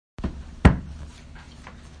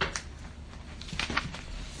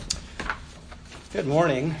Good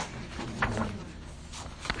morning.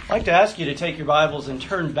 I'd like to ask you to take your Bibles and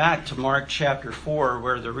turn back to Mark chapter 4,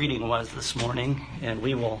 where the reading was this morning, and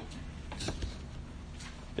we will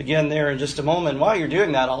begin there in just a moment. While you're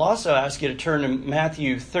doing that, I'll also ask you to turn to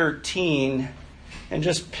Matthew 13 and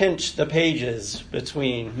just pinch the pages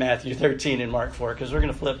between Matthew 13 and Mark 4, because we're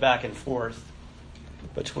going to flip back and forth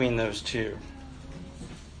between those two.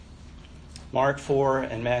 Mark 4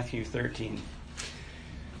 and Matthew 13.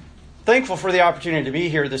 Thankful for the opportunity to be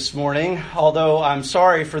here this morning, although I'm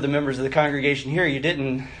sorry for the members of the congregation here. You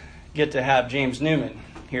didn't get to have James Newman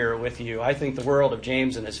here with you. I think the world of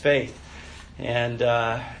James and his faith.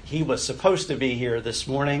 And he was supposed to be here this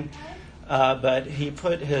morning, but he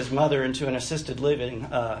put his mother into an assisted living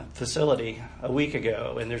facility a week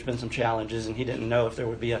ago, and there's been some challenges, and he didn't know if there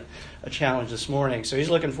would be a challenge this morning. So he's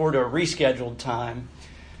looking forward to a rescheduled time.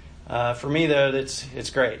 For me, though, it's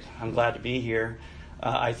great. I'm glad to be here.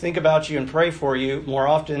 I think about you and pray for you more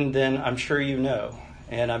often than I'm sure you know.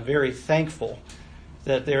 And I'm very thankful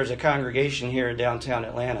that there's a congregation here in downtown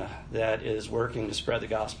Atlanta that is working to spread the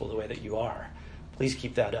gospel the way that you are. Please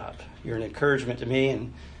keep that up. You're an encouragement to me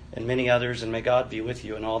and many others, and may God be with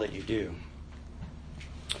you in all that you do.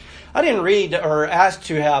 I didn't read or ask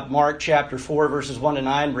to have Mark chapter 4, verses 1 to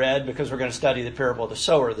 9 read because we're going to study the parable of the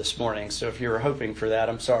sower this morning. So if you were hoping for that,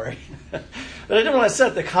 I'm sorry. But I did want to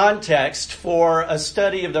set the context for a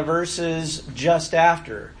study of the verses just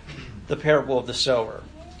after the parable of the sower.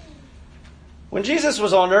 When Jesus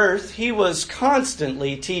was on earth, he was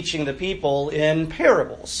constantly teaching the people in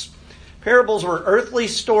parables. Parables were earthly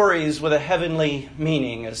stories with a heavenly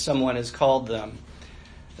meaning, as someone has called them.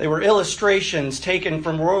 They were illustrations taken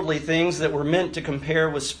from worldly things that were meant to compare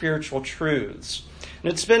with spiritual truths.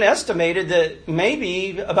 And it's been estimated that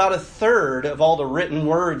maybe about a third of all the written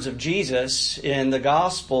words of Jesus in the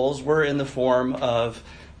Gospels were in the form of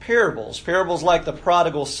parables. Parables like the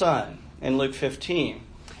prodigal son in Luke 15,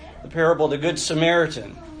 the parable of the Good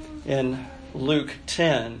Samaritan in Luke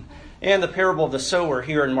 10, and the parable of the sower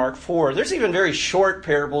here in Mark 4. There's even very short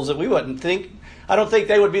parables that we wouldn't think. I don't think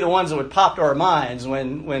they would be the ones that would pop to our minds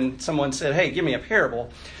when someone said, hey, give me a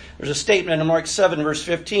parable. There's a statement in Mark 7, verse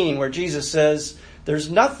 15, where Jesus says,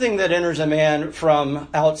 there's nothing that enters a man from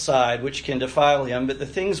outside which can defile him, but the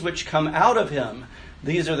things which come out of him,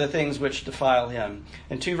 these are the things which defile him.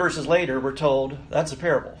 And 2 verses later, we're told that's a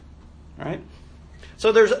parable. All right?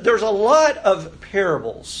 So there's a lot of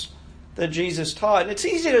parables that Jesus taught. And it's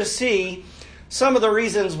easy to see some of the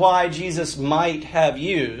reasons why Jesus might have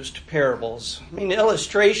used parables. I mean,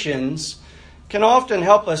 illustrations can often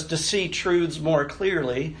help us to see truths more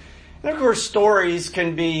clearly. And of course, stories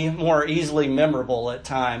can be more easily memorable at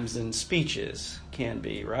times than speeches can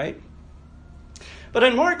be, right? But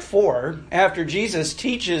in Mark 4, after Jesus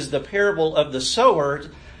teaches the parable of the sower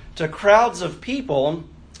to crowds of people,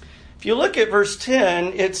 if you look at verse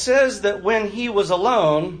 10, it says that when he was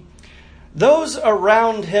alone, those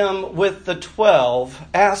around him with the 12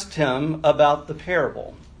 asked him about the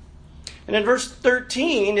parable. And in verse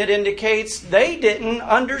 13, it indicates they didn't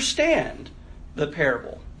understand the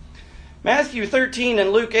parable. Matthew 13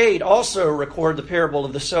 and Luke 8 also record the parable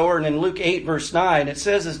of the sower. And in Luke 8, verse 9, it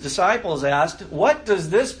says his disciples asked, what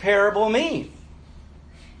does this parable mean?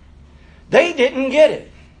 They didn't get it.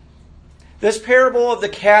 This parable of the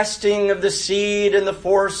casting of the seed and the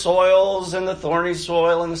four soils and the thorny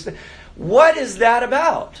soil and what is that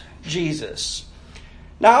about, Jesus?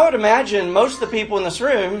 Now, I would imagine most of the people in this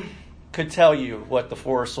room could tell you what the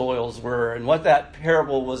four soils were and what that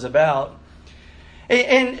parable was about.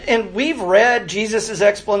 And we've read Jesus'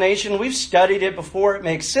 explanation. We've studied it before. It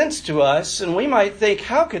makes sense to us. And we might think,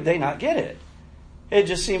 how could they not get it? It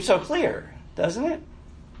just seems so clear, doesn't it?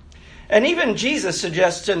 And even Jesus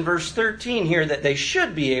suggests in verse 13 here that they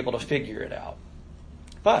should be able to figure it out.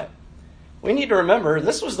 But we need to remember,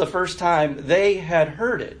 this was the first time they had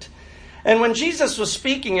heard it. And when Jesus was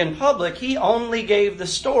speaking in public, he only gave the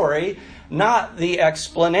story, not the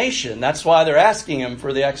explanation. That's why they're asking him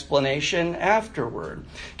for the explanation afterward.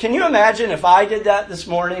 Can you imagine if I did that this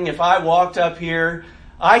morning, if I walked up here,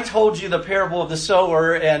 I told you the parable of the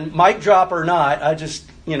sower, and mic drop or not, I just,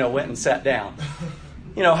 went and sat down.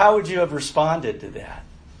 How would you have responded to that?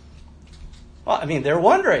 Well, I mean, they're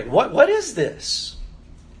wondering, what is this?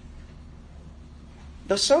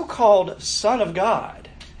 The so-called Son of God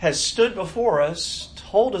has stood before us,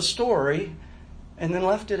 told a story, and then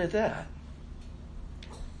left it at that.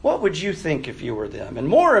 What would you think if you were them? And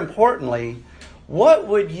more importantly, what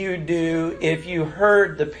would you do if you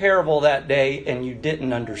heard the parable that day and you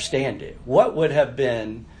didn't understand it? What would have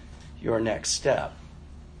been your next step?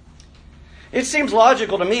 It seems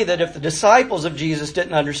logical to me that if the disciples of Jesus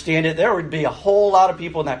didn't understand it, there would be a whole lot of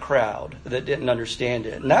people in that crowd that didn't understand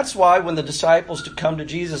it. And that's why when the disciples come to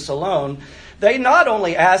Jesus alone, they not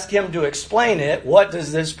only ask him to explain it, what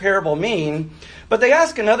does this parable mean, but they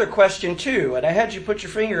ask another question too. And I had you put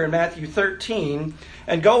your finger in Matthew 13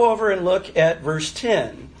 and go over and look at verse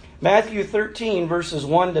 10. Matthew 13, verses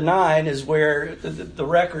 1 to 9 is where the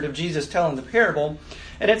record of Jesus telling the parable.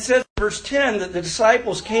 And it says in verse 10 that the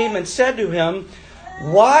disciples came and said to him,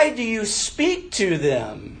 "Why do you speak to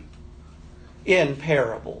them in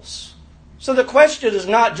parables?" So the question is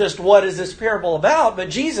not just what is this parable about,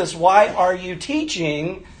 but Jesus, why are you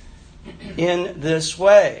teaching in this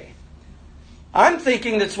way? I'm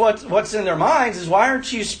thinking that's what's in their minds is, why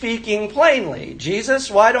aren't you speaking plainly? Jesus,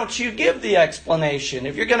 why don't you give the explanation?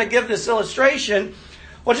 If you're going to give this illustration,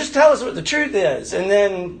 well, just tell us what the truth is and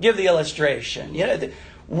then give the illustration.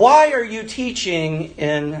 Why are you teaching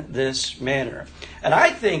in this manner? And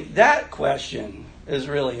I think that question is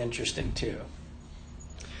really interesting too.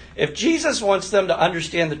 If Jesus wants them to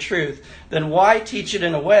understand the truth, then why teach it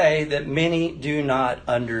in a way that many do not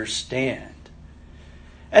understand?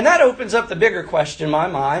 And that opens up the bigger question in my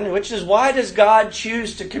mind, which is, why does God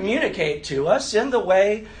choose to communicate to us in the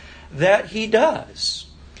way that he does?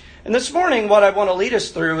 And this morning, what I want to lead us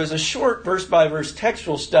through is a short verse-by-verse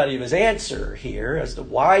textual study of his answer here as to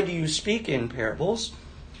why do you speak in parables.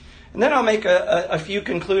 And then I'll make a few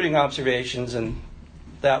concluding observations, and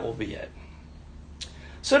that will be it.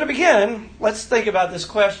 So to begin, let's think about this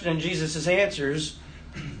question and Jesus' answers.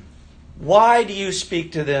 Why do you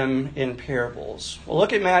speak to them in parables? Well,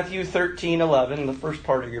 look at Matthew 13:11, the first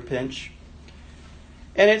part of your pinch.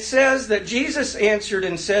 And it says that Jesus answered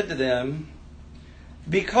and said to them,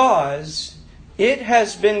 "Because it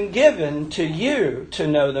has been given to you to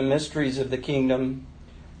know the mysteries of the kingdom,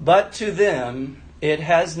 but to them it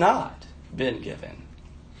has not been given."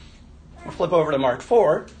 We'll flip over to Mark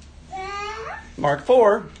 4. Mark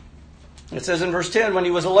 4. It says in verse 10, when he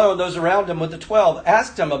was alone, those around him with the 12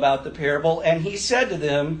 asked him about the parable, and he said to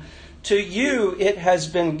them, "To you it has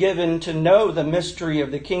been given to know the mystery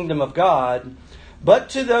of the kingdom of God, but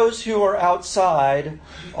to those who are outside,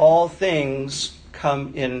 all things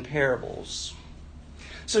come in parables."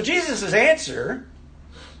 So Jesus' answer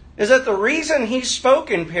is that the reason he spoke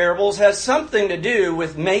in parables has something to do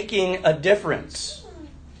with making a difference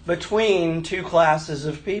between two classes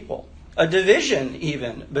of people. A division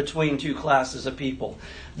even between two classes of people.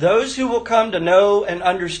 Those who will come to know and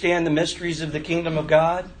understand the mysteries of the kingdom of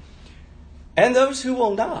God, and those who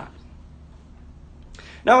will not.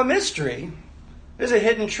 Now, a mystery is a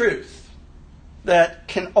hidden truth that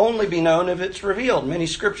can only be known if it's revealed. Many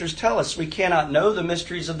scriptures tell us we cannot know the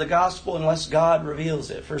mysteries of the gospel unless God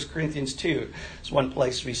reveals it. 1 Corinthians 2 is one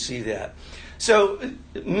place we see that. So,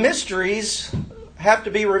 mysteries have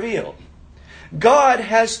to be revealed. God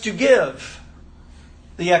has to give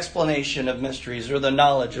the explanation of mysteries or the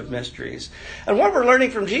knowledge of mysteries. And what we're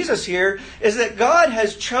learning from Jesus here is that God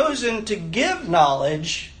has chosen to give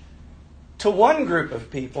knowledge to one group of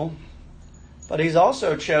people, but he's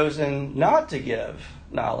also chosen not to give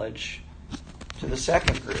knowledge to the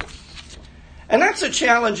second group. And that's a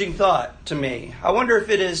challenging thought to me. I wonder if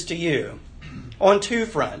it is to you on two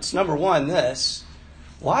fronts. Number one, this: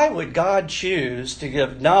 why would God choose to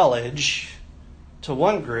give knowledge to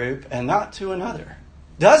one group and not to another?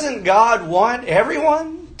 Doesn't God want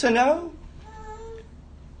everyone to know?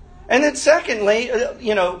 And then secondly,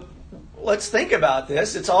 let's think about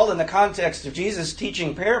this. It's all in the context of Jesus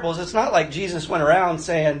teaching parables. It's not like Jesus went around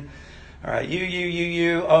saying, "All right,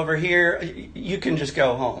 you over here, you can just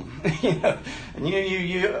go home." And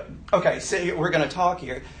you. Okay, so we're going to talk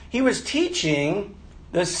here. He was teaching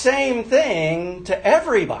the same thing to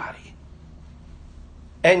everybody.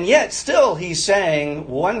 And yet still he's saying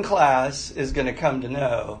one class is going to come to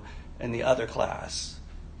know and the other class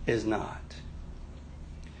is not.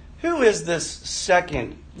 Who is this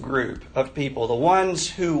second group of people, the ones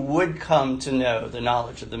who would come to know the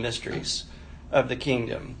knowledge of the mysteries of the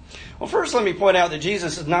kingdom? Well, first let me point out that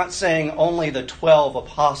Jesus is not saying only the 12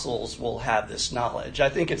 apostles will have this knowledge. I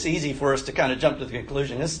think it's easy for us to kind of jump to the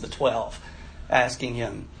conclusion this is the 12 asking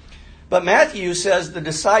him. But Matthew says the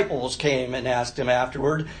disciples came and asked him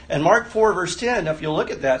afterward. And Mark 4 verse 10, if you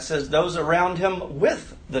look at that, says those around him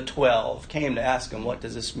with the 12 came to ask him, what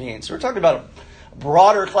does this mean? So we're talking about a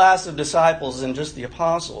broader class of disciples than just the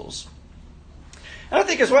apostles. And I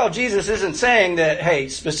think as well, Jesus isn't saying that, hey,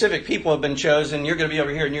 specific people have been chosen, you're going to be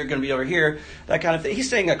over here and you're going to be over here, that kind of thing. He's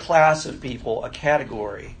saying a class of people, a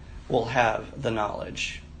category, will have the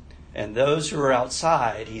knowledge. And those who are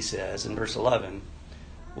outside, he says in verse 11,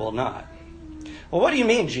 will not. Well, what do you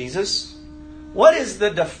mean, Jesus? What is the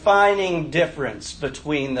defining difference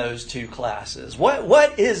between those two classes?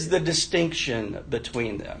 What is the distinction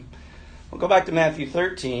between them? We'll go back to Matthew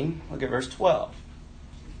 13. Look at verse 12.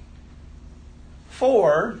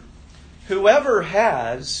 For whoever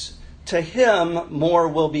has, to him more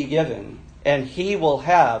will be given, and he will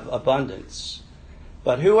have abundance.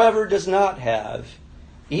 But whoever does not have,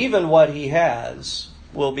 even what he has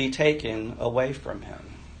will be taken away from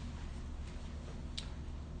him.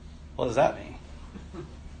 What does that mean?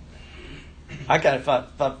 I kind of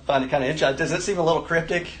find it kind of interesting. Does it seem a little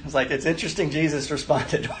cryptic? It's interesting Jesus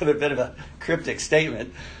responded with a bit of a cryptic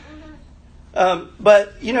statement.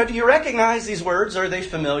 But, do you recognize these words? Are they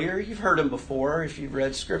familiar? You've heard them before if you've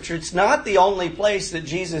read Scripture. It's not the only place that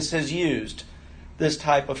Jesus has used this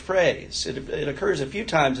type of phrase. It occurs a few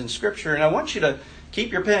times in Scripture. And I want you to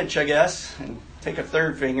keep your pinch, I guess, and take a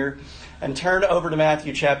third finger and turn over to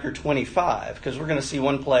Matthew chapter 25, because we're going to see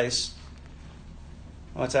one place.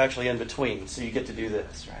 Well, it's actually in between, so you get to do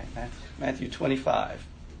this, right? Matthew 25.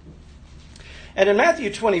 And in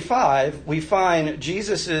Matthew 25, we find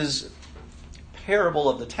Jesus' parable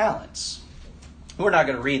of the talents. We're not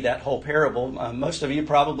going to read that whole parable. Most of you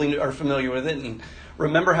probably are familiar with it and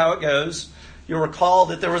remember how it goes. You'll recall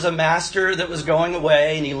that there was a master that was going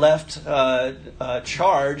away, and he left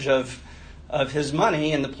charge of his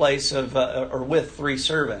money in the place of, or with 3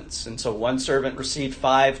 servants. And so one servant received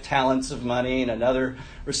 5 talents of money, and another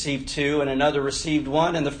received 2, and another received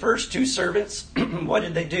 1. And the first 2 servants, what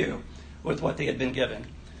did they do with what they had been given?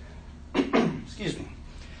 Excuse me.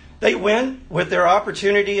 They went with their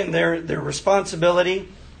opportunity and their responsibility,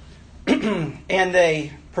 and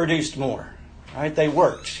they produced more. Right? They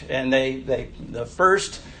worked, and the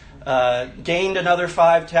first gained another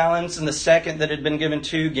 5 talents, and the second that had been given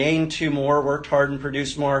 2 gained 2 more, worked hard and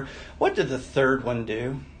produced more. What did the third one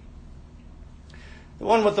do? The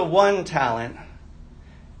one with the 1 talent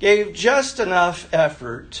gave just enough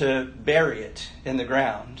effort to bury it in the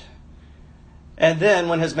ground. And then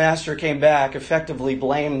when his master came back, effectively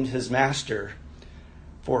blamed his master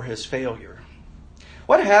for his failure.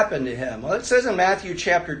 What happened to him? Well, it says in Matthew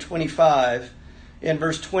chapter 25, in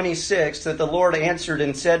verse 26, that the Lord answered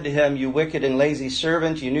and said to him, "You wicked and lazy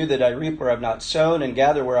servant, you knew that I reap where I have not sown and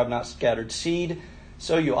gather where I have not scattered seed.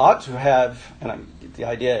 So you ought to have," and I get the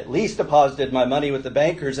idea, "at least deposited my money with the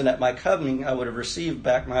bankers, and at my coming I would have received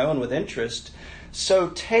back my own with interest. So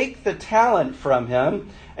take the talent from him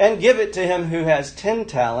and give it to him who has 10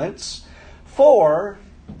 talents. For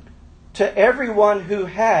to everyone who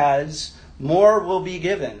has, more will be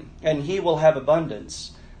given, and he will have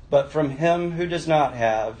abundance. But from him who does not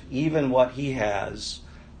have, even what he has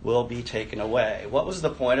will be taken away." What was the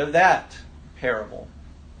point of that parable?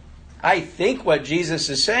 I think what Jesus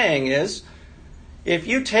is saying is, if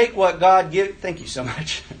you take what God gives, thank you so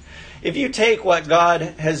much. If you take what God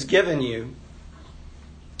has given you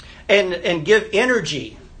and give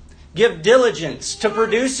energy, give diligence to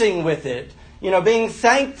producing with it, being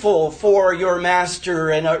thankful for your master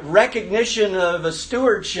and a recognition of a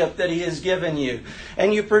stewardship that he has given you,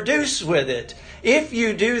 and you produce with it. If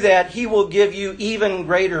you do that, he will give you even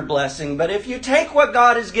greater blessing. But if you take what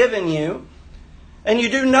God has given you and you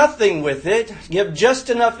do nothing with it, give just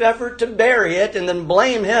enough effort to bury it and then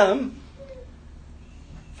blame him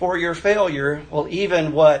for your failure, well,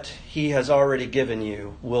 even what he has already given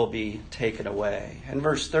you will be taken away. And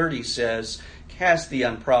verse 30 says, "Cast the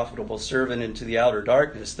unprofitable servant into the outer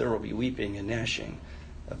darkness. There will be weeping and gnashing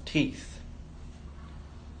of teeth."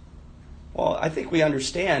 Well, I think we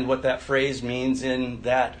understand what that phrase means in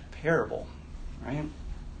that parable, right?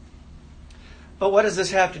 But what does this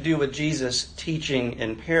have to do with Jesus teaching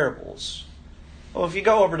in parables? Well, if you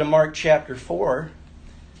go over to Mark chapter 4,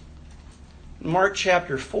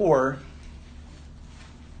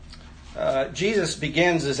 Jesus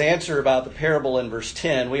begins his answer about the parable in verse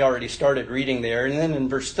 10. We already started reading there. And then in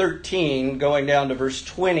verse 13, going down to verse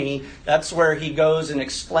 20, that's where he goes and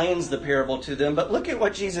explains the parable to them. But look at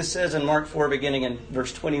what Jesus says in Mark 4, beginning in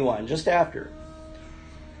verse 21, just after.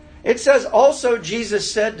 It says, "Also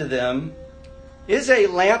Jesus said to them, 'Is a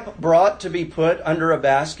lamp brought to be put under a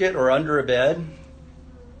basket or under a bed?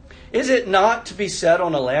 Is it not to be set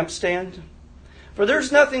on a lampstand? For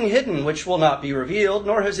there's nothing hidden which will not be revealed,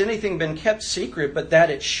 nor has anything been kept secret, but that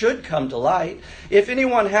it should come to light. If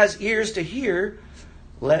anyone has ears to hear,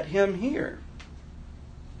 let him hear.'"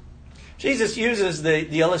 Jesus uses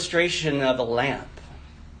the illustration of a lamp.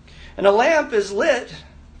 And a lamp is lit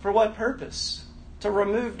for what purpose? To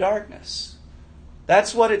remove darkness.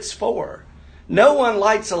 That's what it's for. No one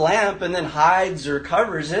lights a lamp and then hides or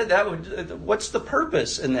covers it. What's the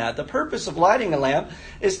purpose in that? The purpose of lighting a lamp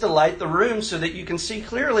is to light the room so that you can see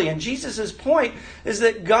clearly. And Jesus' point is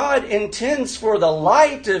that God intends for the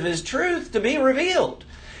light of His truth to be revealed.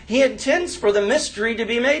 He intends for the mystery to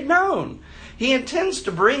be made known. He intends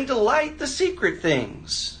to bring to light the secret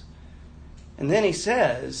things. And then He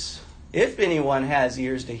says, if anyone has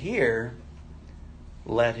ears to hear,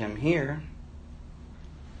 let him hear.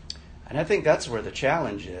 And I think that's where the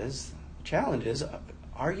challenge is. The challenge is,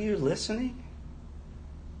 are you listening?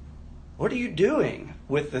 What are you doing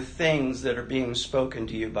with the things that are being spoken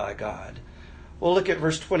to you by God? Well, look at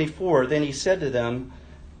verse 24. Then He said to them,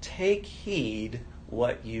 take heed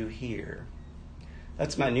what you hear.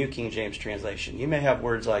 That's my New King James translation. You may have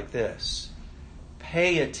words like this.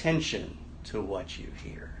 Pay attention to what you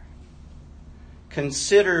hear.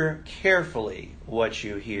 Consider carefully what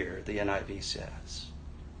you hear, the NIV says.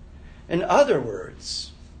 In other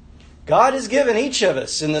words, God has given each of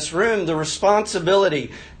us in this room the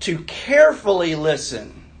responsibility to carefully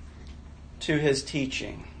listen to His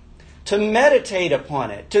teaching, to meditate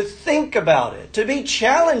upon it, to think about it, to be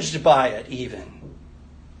challenged by it even.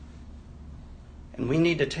 And we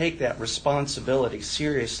need to take that responsibility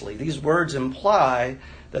seriously. These words imply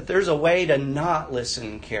that there's a way to not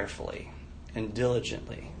listen carefully and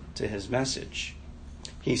diligently to His message.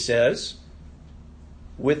 He says,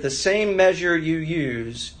 with the same measure you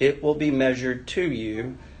use, it will be measured to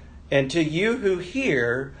you, and to you who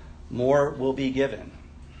hear, more will be given.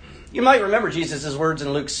 You might remember Jesus' words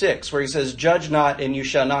in Luke 6, where He says, judge not, and you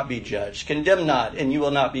shall not be judged. Condemn not, and you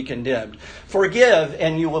will not be condemned. Forgive,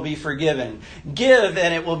 and you will be forgiven. Give,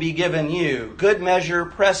 and it will be given you. Good measure,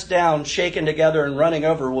 pressed down, shaken together, and running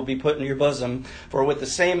over will be put in your bosom. For with the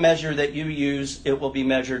same measure that you use, it will be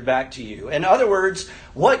measured back to you. In other words,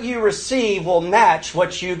 what you receive will match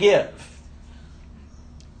what you give.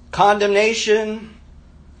 Condemnation,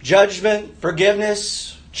 judgment,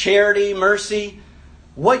 forgiveness, charity, mercy.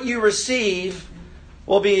 What you receive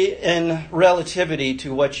will be in relativity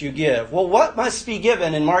to what you give. Well, what must be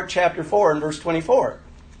given in Mark chapter 4 and verse 24?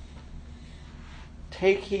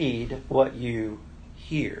 Take heed what you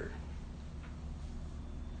hear.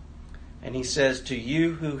 And He says, to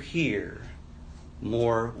you who hear,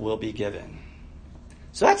 more will be given.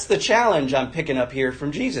 So that's the challenge I'm picking up here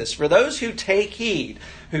from Jesus. For those who take heed,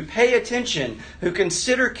 who pay attention, who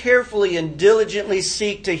consider carefully and diligently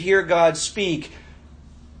seek to hear God speak,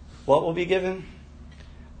 what will be given?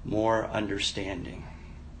 More understanding.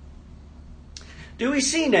 Do we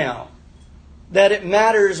see now that it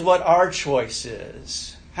matters what our choice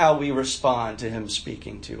is, how we respond to Him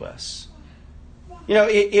speaking to us? You know,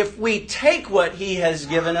 if we take what He has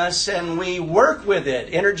given us and we work with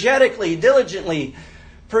it energetically, diligently,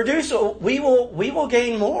 we will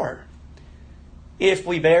gain more. If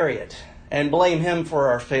we bury it and blame Him for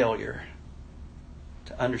our failure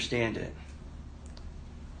to understand it,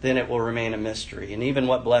 then it will remain a mystery. And even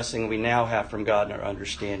what blessing we now have from God in our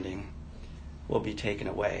understanding will be taken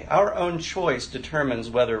away. Our own choice determines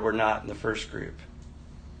whether we're not in the first group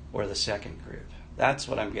or the second group. That's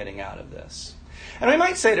what I'm getting out of this. And we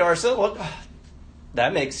might say to ourselves, well,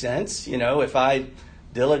 that makes sense. You know, if I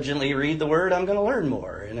diligently read the Word, I'm going to learn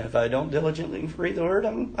more. And if I don't diligently read the Word,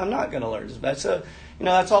 I'm not going to learn as much. So,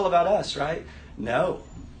 that's all about us, right? No.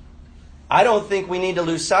 I don't think we need to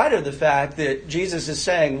lose sight of the fact that Jesus is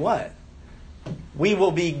saying what? We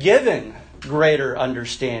will be given greater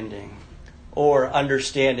understanding, or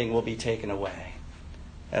understanding will be taken away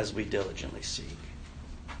as we diligently seek.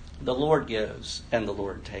 The Lord gives and the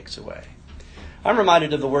Lord takes away. I'm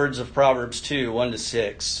reminded of the words of Proverbs 2,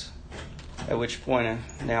 1-6, at which point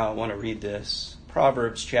now I want to read this.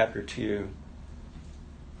 Proverbs chapter 2,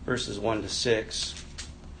 verses 1-6.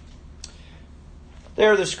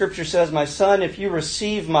 There the scripture says, my son, if you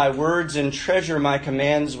receive my words and treasure my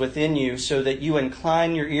commands within you, so that you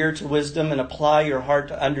incline your ear to wisdom and apply your heart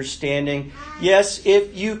to understanding. Yes,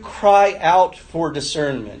 if you cry out for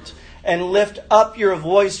discernment and lift up your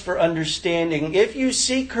voice for understanding, if you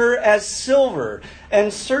seek her as silver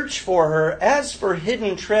and search for her as for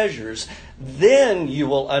hidden treasures, then you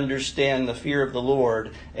will understand the fear of the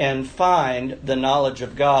Lord and find the knowledge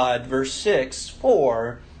of God. Verse 6,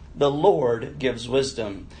 for the Lord gives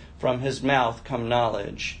wisdom. From His mouth come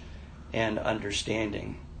knowledge and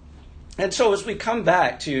understanding. And so as we come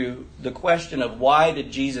back to the question of why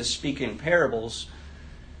did Jesus speak in parables,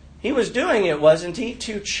 He was doing it, wasn't He,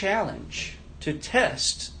 to challenge, to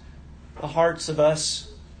test the hearts of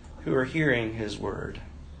us who are hearing His word.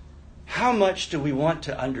 How much do we want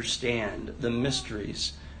to understand the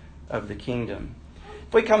mysteries of the kingdom?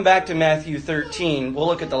 If we come back to Matthew 13, we'll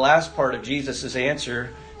look at the last part of Jesus'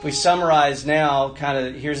 answer. If we summarize now,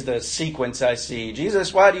 here's the sequence I see.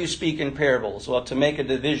 Jesus, why do you speak in parables? Well, to make a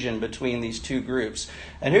division between these two groups.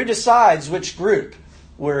 And who decides which group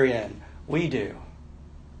we're in? We do.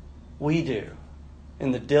 We do.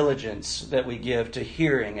 In the diligence that we give to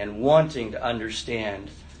hearing and wanting to understand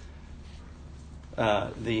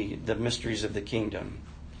the mysteries of the kingdom.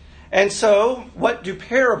 And so, what do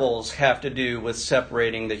parables have to do with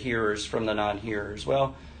separating the hearers from the non-hearers?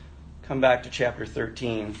 Well, come back to chapter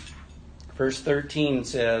 13. Verse 13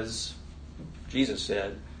 says, Jesus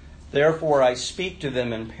said, "Therefore I speak to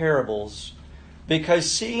them in parables, because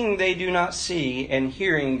seeing they do not see, and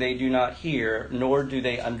hearing they do not hear, nor do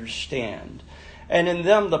they understand. And in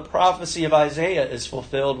them the prophecy of Isaiah is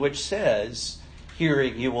fulfilled, which says,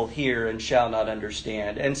 Hearing you will hear and shall not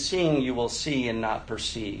understand, and seeing you will see and not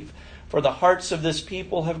perceive. For the hearts of this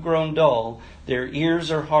people have grown dull, their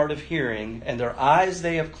ears are hard of hearing, and their eyes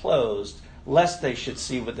they have closed, lest they should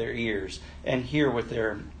see with their ears and hear with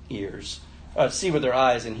their ears. See with their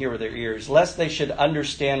eyes and hear with their ears, lest they should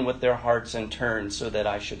understand with their hearts and turn, so that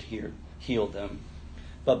I should heal them.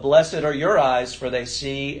 But blessed are your eyes, for they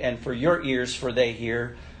see, and for your ears, for they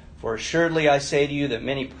hear. For assuredly I say to you that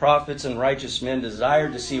many prophets and righteous men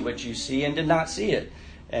desired to see what you see and did not see it,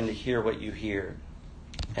 and to hear what you hear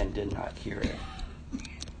and did not hear it."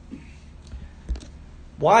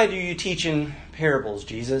 Why do you teach in parables,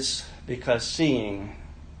 Jesus? Because seeing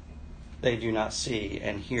they do not see,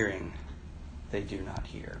 and hearing they do not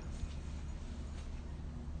hear.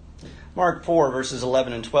 Mark 4, verses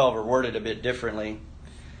 11 and 12 are worded a bit differently.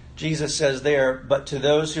 Jesus says there, "But to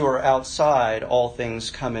those who are outside, all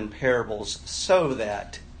things come in parables, so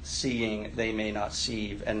that seeing they may not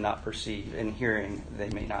see and not perceive, and hearing they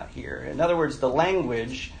may not hear." In other words, the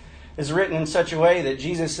language is written in such a way that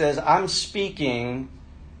Jesus says, I'm speaking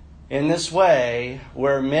in this way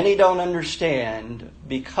where many don't understand,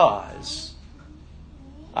 because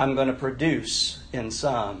I'm going to produce in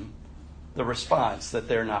some the response that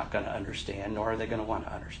they're not going to understand, nor are they going to want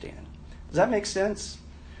to understand. Does that make sense?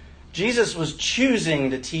 Jesus was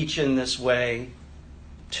choosing to teach in this way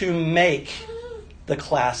to make the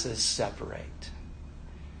classes separate.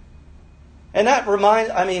 And that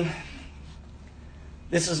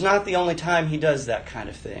this is not the only time he does that kind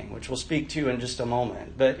of thing, which we'll speak to in just a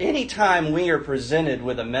moment. But any time we are presented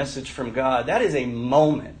with a message from God, that is a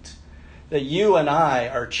moment that you and I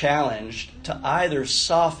are challenged to either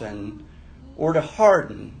soften or to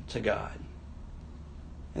harden to God.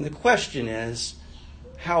 And the question is,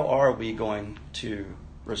 how are we going to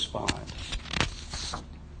respond?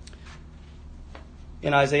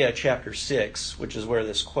 In Isaiah chapter 6, which is where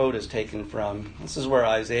this quote is taken from, this is where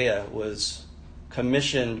Isaiah was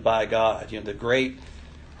commissioned by God. The great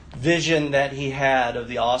vision that he had of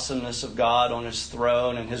the awesomeness of God on his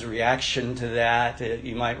throne and his reaction to that.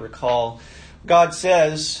 You might recall, God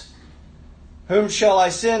says, "Whom shall I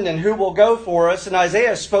send, and who will go for us?" And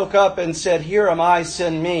Isaiah spoke up and said, "Here am I,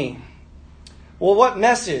 send me." Well, what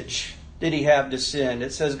message did he have to send?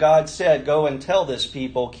 It says, God said, "Go and tell this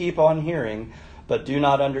people, keep on hearing, but do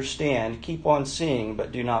not understand. Keep on seeing,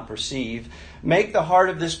 but do not perceive. Make the heart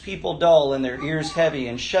of this people dull and their ears heavy,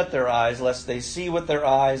 and shut their eyes, lest they see with their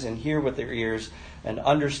eyes and hear with their ears and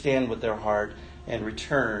understand with their heart and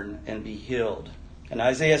return and be healed." And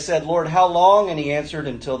Isaiah said, "Lord, how long?" And he answered,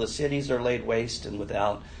 "Until the cities are laid waste and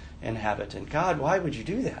without inhabitant." God, why would you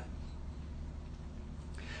do that?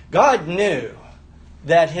 God knew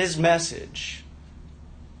that his message,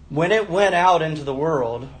 when it went out into the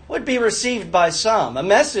world, would be received by some. A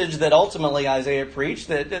message that ultimately Isaiah preached,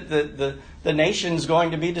 that the nation's going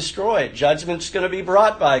to be destroyed. Judgment's going to be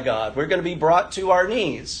brought by God. We're going to be brought to our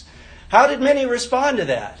knees. How did many respond to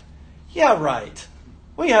that? Yeah, right.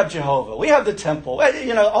 We have Jehovah. We have the temple.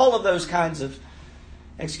 All of those kinds of...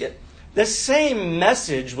 The same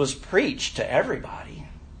message was preached to everybody.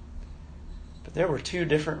 But there were two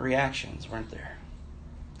different reactions, weren't there?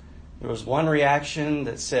 There was one reaction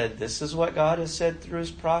that said, this is what God has said through his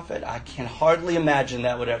prophet. I can hardly imagine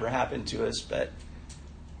that would ever happen to us, but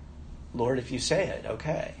Lord, if you say it,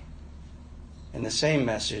 okay. And the same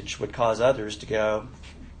message would cause others to go,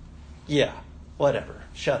 yeah, whatever,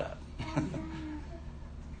 shut up.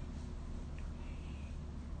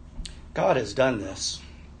 God has done this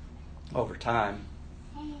over time.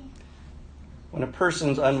 When a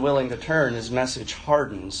person's unwilling to turn, his message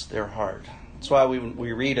hardens their heart. That's why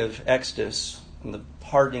we read of Exodus and the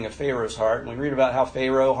hardening of Pharaoh's heart. And we read about how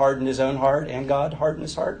Pharaoh hardened his own heart and God hardened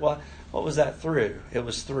his heart. Well, what was that through? It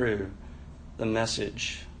was through the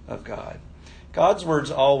message of God. God's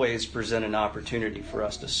words always present an opportunity for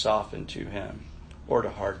us to soften to him or to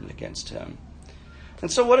harden against him. And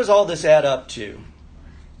so what does all this add up to?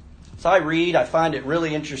 So I find it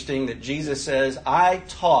really interesting that Jesus says, I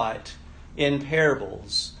taught in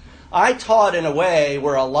parables. I taught in a way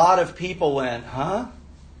where a lot of people went, huh?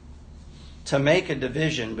 To make a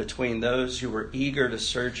division between those who were eager to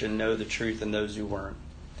search and know the truth and those who weren't.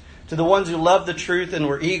 To the ones who loved the truth and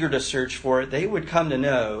were eager to search for it, they would come to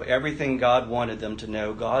know everything God wanted them to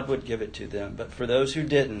know. God would give it to them. But for those who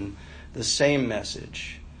didn't, the same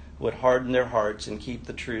message would harden their hearts and keep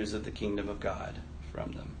the truths of the kingdom of God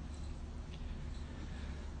from them.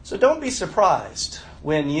 So don't be surprised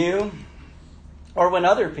when you or when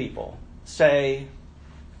other people say,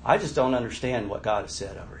 I just don't understand what God has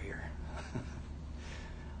said over here.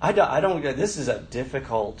 I don't. This is a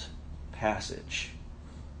difficult passage.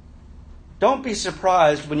 Don't be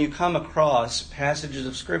surprised when you come across passages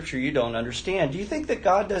of Scripture you don't understand. Do you think that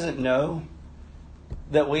God doesn't know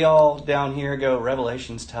that we all down here go,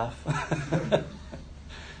 Revelation's tough?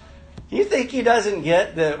 Do you think He doesn't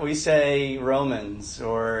get that we say Romans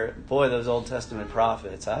or, boy, those Old Testament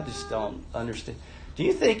prophets? I just don't understand. Do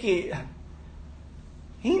you think He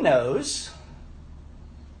knows?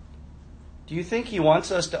 Do you think He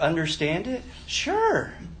wants us to understand it?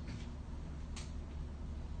 Sure.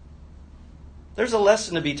 There's a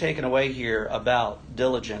lesson to be taken away here about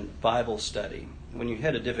diligent Bible study. When you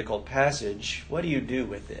hit a difficult passage, what do you do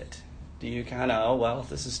with it? Do you kind of,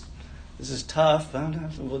 this is tough.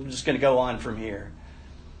 We're just going to go on from here.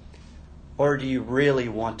 Or do you really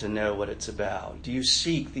want to know what it's about? Do you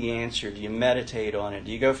seek the answer? Do you meditate on it?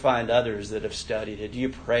 Do you go find others that have studied it? Do you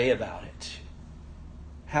pray about it?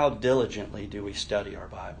 How diligently do we study our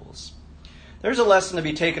Bibles? There's a lesson to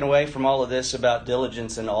be taken away from all of this about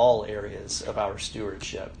diligence in all areas of our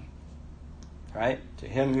stewardship. Right? To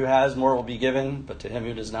him who has, more will be given, but to him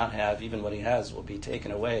who does not have, even what he has will be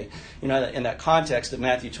taken away. You know, in that context of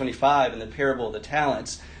Matthew 25 and the parable of the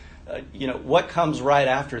talents, what comes right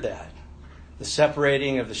after that? The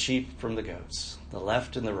separating of the sheep from the goats, the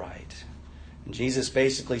left and the right. And Jesus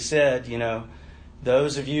basically said,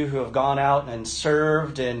 those of you who have gone out and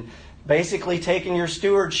served and basically taken your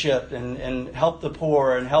stewardship and helped the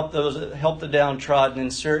poor and helped the downtrodden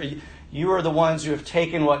and serve. You are the ones who have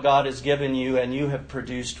taken what God has given you and you have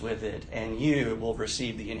produced with it, and you will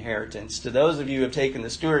receive the inheritance. To those of you who have taken the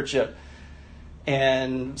stewardship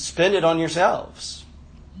and spend it on yourselves,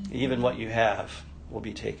 even what you have will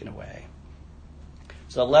be taken away.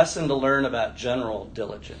 It's a lesson to learn about general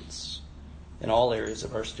diligence in all areas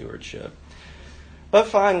of our stewardship. But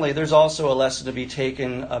finally, there's also a lesson to be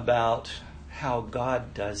taken about how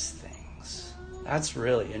God does things. That's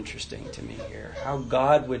really interesting to me here, how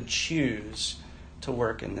God would choose to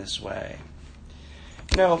work in this way.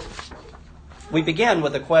 We began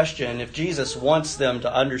with a question: if Jesus wants them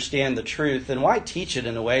to understand the truth, then why teach it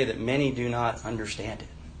in a way that many do not understand it?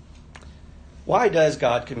 Why does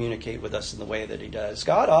God communicate with us in the way that He does?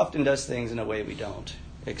 God often does things in a way we don't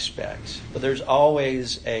expect, but there's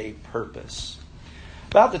always a purpose.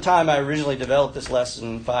 About the time I originally developed this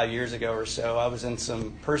lesson 5 years ago or so, I was in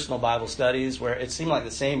some personal Bible studies where it seemed like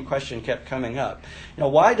the same question kept coming up.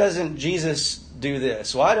 Why doesn't Jesus do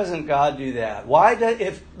this? Why doesn't God do that? Why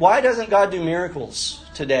doesn't God do miracles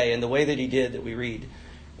today in the way that He did that we read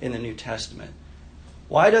in the New Testament?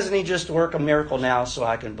 Why doesn't He just work a miracle now so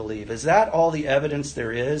I can believe? Is that all the evidence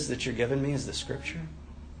there is that you're giving me is the Scripture?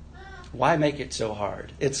 Why make it so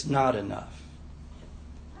hard? It's not enough.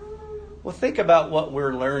 Well, think about what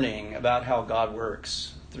we're learning about how God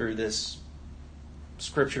works through this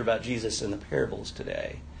Scripture about Jesus and the parables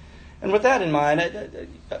today. And with that in mind,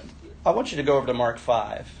 I want you to go over to Mark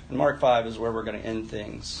 5. And Mark 5 is where we're going to end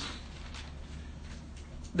things.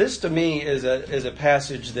 This, to me, is a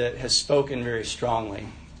passage that has spoken very strongly.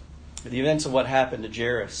 The events of what happened to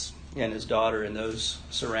Jairus and his daughter and those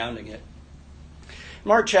surrounding it.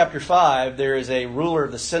 Mark chapter 5, there is a ruler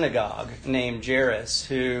of the synagogue named Jairus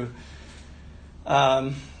who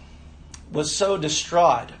was so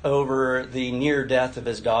distraught over the near death of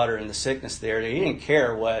his daughter and the sickness there that he didn't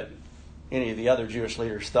care what any of the other Jewish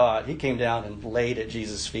leaders thought. He came down and laid at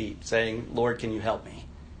Jesus' feet saying, Lord, can you help me?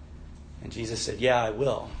 And Jesus said, yeah, I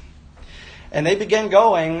will. And they began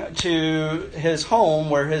going to his home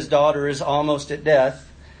where his daughter is almost at death.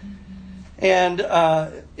 And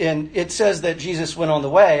it says that Jesus went on the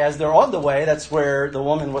way. As they're on the way, that's where the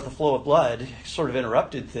woman with the flow of blood sort of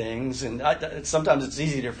interrupted things. And sometimes it's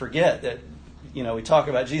easy to forget that, we talk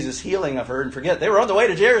about Jesus' healing of her and forget they were on the way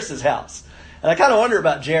to Jairus' house. And I kind of wonder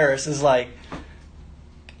about Jairus. Is like,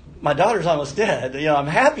 my daughter's almost dead. I'm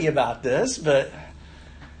happy about this, but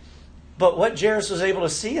But what Jairus was able to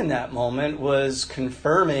see in that moment was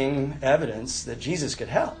confirming evidence that Jesus could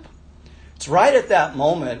help. It's right at that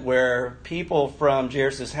moment where people from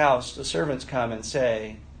Jairus' house, the servants come and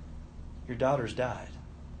say, your daughter's died.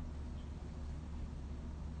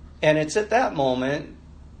 And it's at that moment,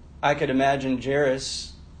 I could imagine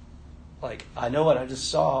Jairus, like, I know what I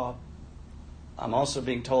just saw. I'm also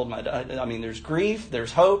being told there's grief,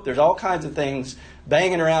 there's hope, there's all kinds of things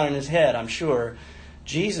banging around in his head, I'm sure.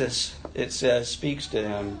 Jesus, it says, speaks to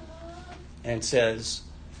him and says,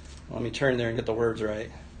 let me turn there and get the words right.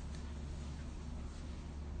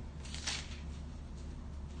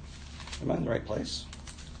 Am I in the right place?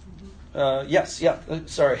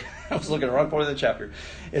 Sorry. I was looking at the wrong part of the chapter.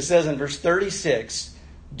 It says in verse 36,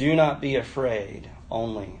 do not be afraid,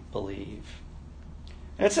 only believe.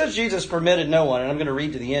 And it says Jesus permitted no one, and I'm going to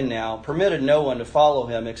read to the end now, permitted no one to follow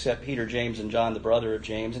him except Peter, James, and John, the brother of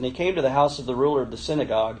James. And he came to the house of the ruler of the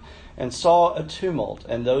synagogue and saw a tumult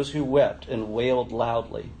and those who wept and wailed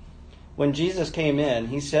loudly. When Jesus came in,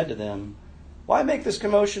 he said to them, why make this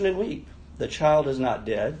commotion and weep? The child is not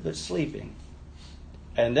dead, but sleeping.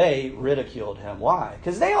 And they ridiculed him. Why?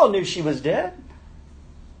 Because they all knew she was dead.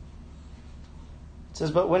 It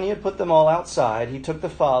says, but when he had put them all outside, he took the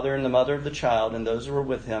father and the mother of the child and those who were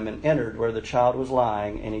with him and entered where the child was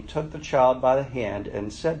lying. And he took the child by the hand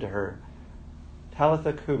and said to her,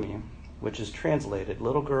 Talitha cumi, which is translated,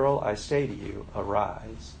 little girl, I say to you,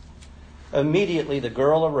 arise. Immediately the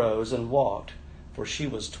girl arose and walked, for she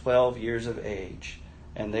was 12 years of age.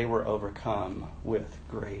 And they were overcome with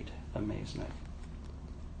great amazement.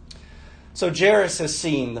 So Jairus has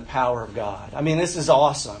seen the power of God. I mean, this is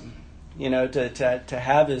awesome. To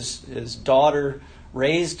have his daughter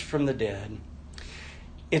raised from the dead.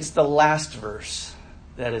 It's the last verse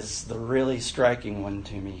that is the really striking one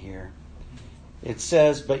to me here. It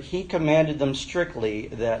says, but he commanded them strictly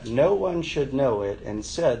that no one should know it and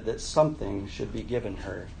said that something should be given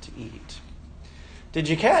her to eat. Did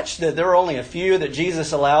you catch that there were only a few that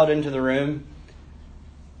Jesus allowed into the room?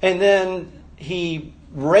 And then he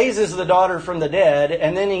raises the daughter from the dead,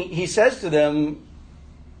 and then he says to them,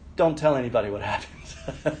 don't tell anybody what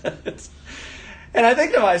happened. And I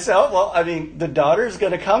think to myself, the daughter's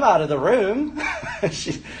going to come out of the room.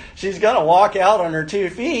 She's going to walk out on her 2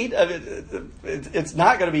 feet. It's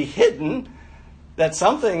not going to be hidden that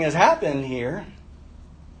something has happened here.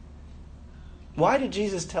 Why did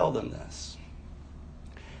Jesus tell them this?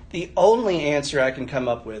 The only answer I can come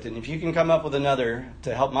up with, and if you can come up with another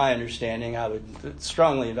to help my understanding, I would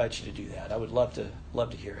strongly invite you to do that. I would love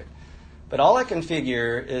to hear it. But all I can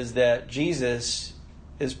figure is that Jesus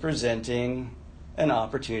is presenting an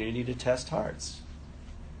opportunity to test hearts.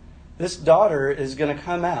 This daughter is going to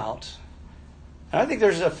come out, and I think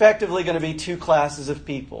there's effectively going to be 2 classes of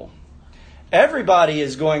people. Everybody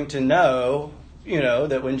is going to know,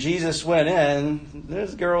 that when Jesus went in,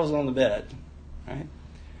 this girl's on the bed, right?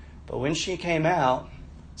 But when she came out,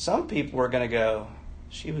 some people were going to go,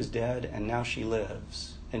 she was dead and now she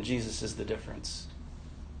lives. And Jesus is the difference.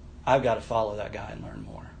 I've got to follow that guy and learn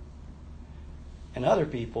more. And other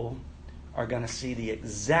people are going to see the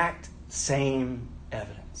exact same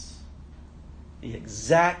evidence. The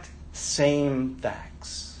exact same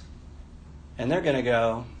facts. And they're going to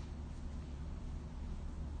go,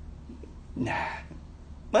 nah.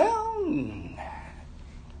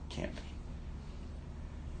 Can't be.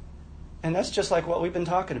 And that's just like what we've been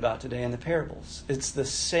talking about today in the parables. It's the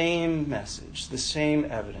same message, the same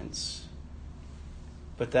evidence.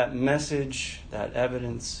 But that message, that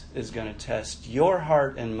evidence is going to test your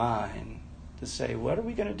heart and mine to say, what are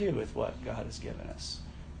we going to do with what God has given us?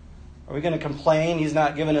 Are we going to complain he's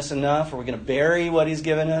not given us enough? Are we going to bury what he's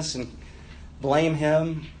given us and blame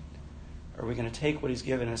him? Or are we going to take what he's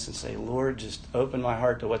given us and say, Lord, just open my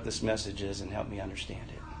heart to what this message is and help me understand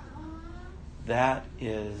it? That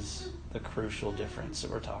is the crucial difference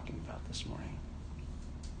that we're talking about this morning.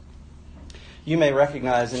 You may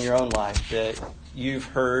recognize in your own life that you've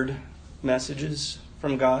heard messages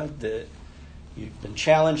from God that you've been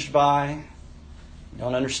challenged by. You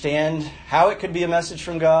don't understand how it could be a message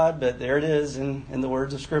from God, but there it is in the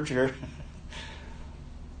words of Scripture.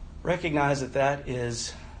 Recognize that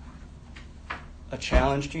is a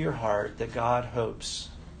challenge to your heart that God hopes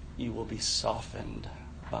you will be softened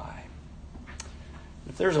by.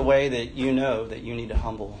 If there's a way that you know that you need to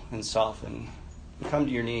humble and soften and come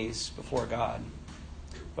to your knees before God,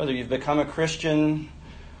 whether you've become a Christian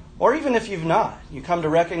or even if you've not, you come to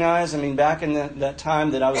recognize, back in that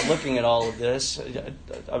time that I was looking at all of this,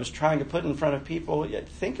 I was trying to put in front of people,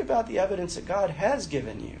 think about the evidence that God has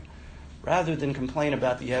given you rather than complain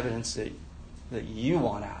about the evidence that you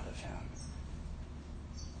want out of Him.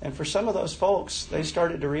 And for some of those folks, they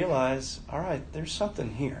started to realize, all right, there's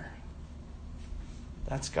something here.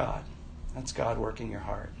 That's God. That's God working your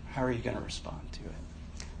heart. How are you going to respond to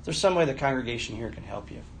it? If there's some way the congregation here can help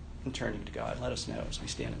you in turning to God, let us know as we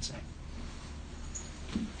stand and sing.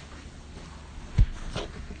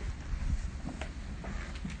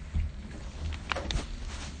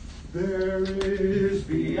 There is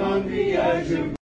beyond the edge of